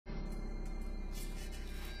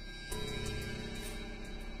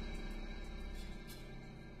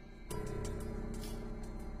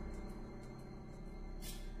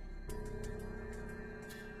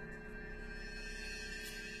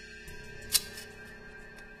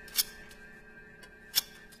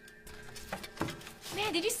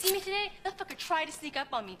Man, did you see me today? That fucker tried to sneak up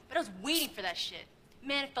on me, but I was waiting for that shit.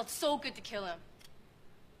 Man, it felt so good to kill him.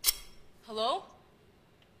 Hello?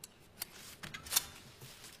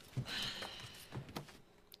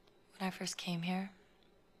 When I first came here,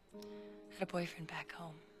 I had a boyfriend back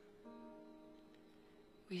home.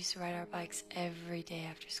 We used to ride our bikes every day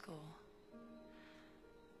after school.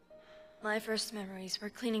 My first memories were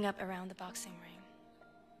cleaning up around the boxing ring.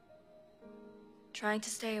 Trying to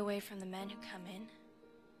stay away from the men who come in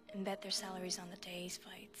and bet their salaries on the day's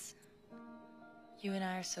fights. You and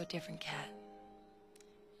I are so different, Kat.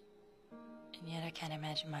 And yet I can't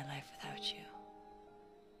imagine my life without you.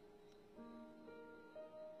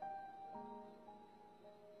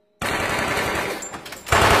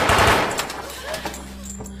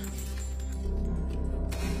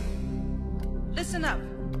 Listen up.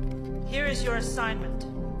 Here is your assignment.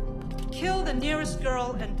 Kill the nearest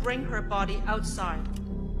girl and bring her body outside.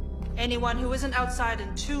 Anyone who isn't outside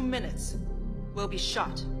in 2 minutes will be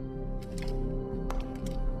shot.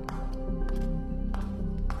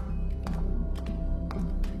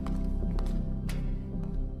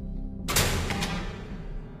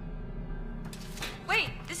 Wait,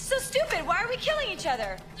 this is so stupid. Why are we killing each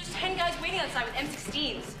other? There's 10 guys waiting outside with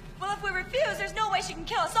M16s. Well, if we refuse, there's no way she can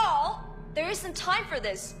kill us all. There isn't time for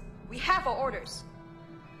this. We have our orders.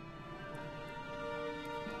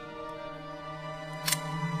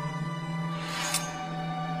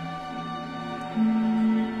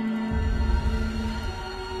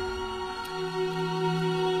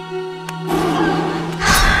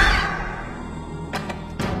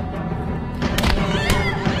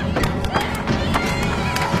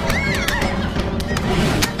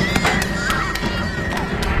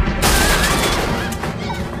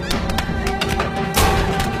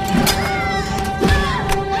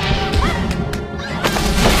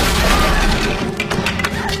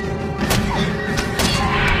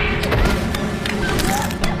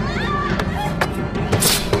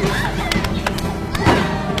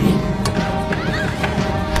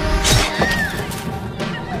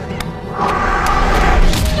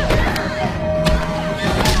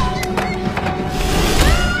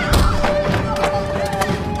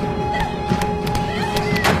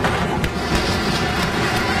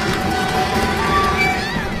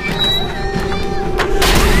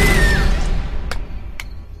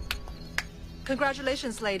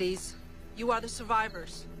 Congratulations, ladies. You are the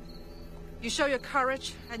survivors. You show your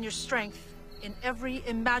courage and your strength in every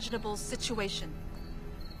imaginable situation.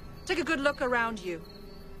 Take a good look around you.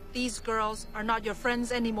 These girls are not your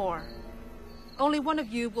friends anymore. Only one of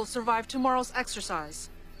you will survive tomorrow's exercise.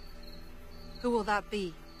 Who will that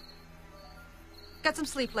be? Get some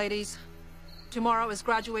sleep, ladies. Tomorrow is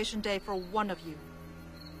graduation day for one of you.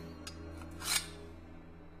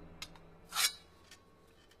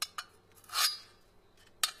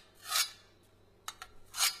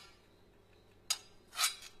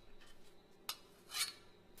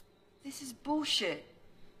 This is bullshit.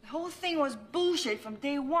 The whole thing was bullshit from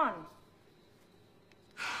day one.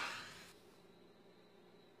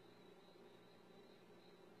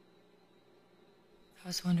 I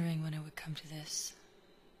was wondering when it would come to this.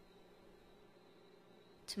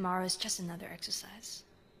 Tomorrow is just another exercise.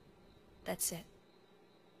 That's it.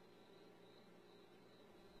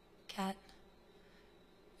 Kat,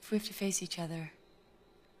 if we have to face each other,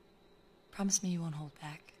 promise me you won't hold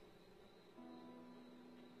back.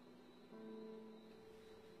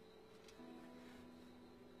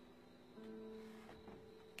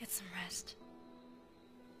 Get some rest.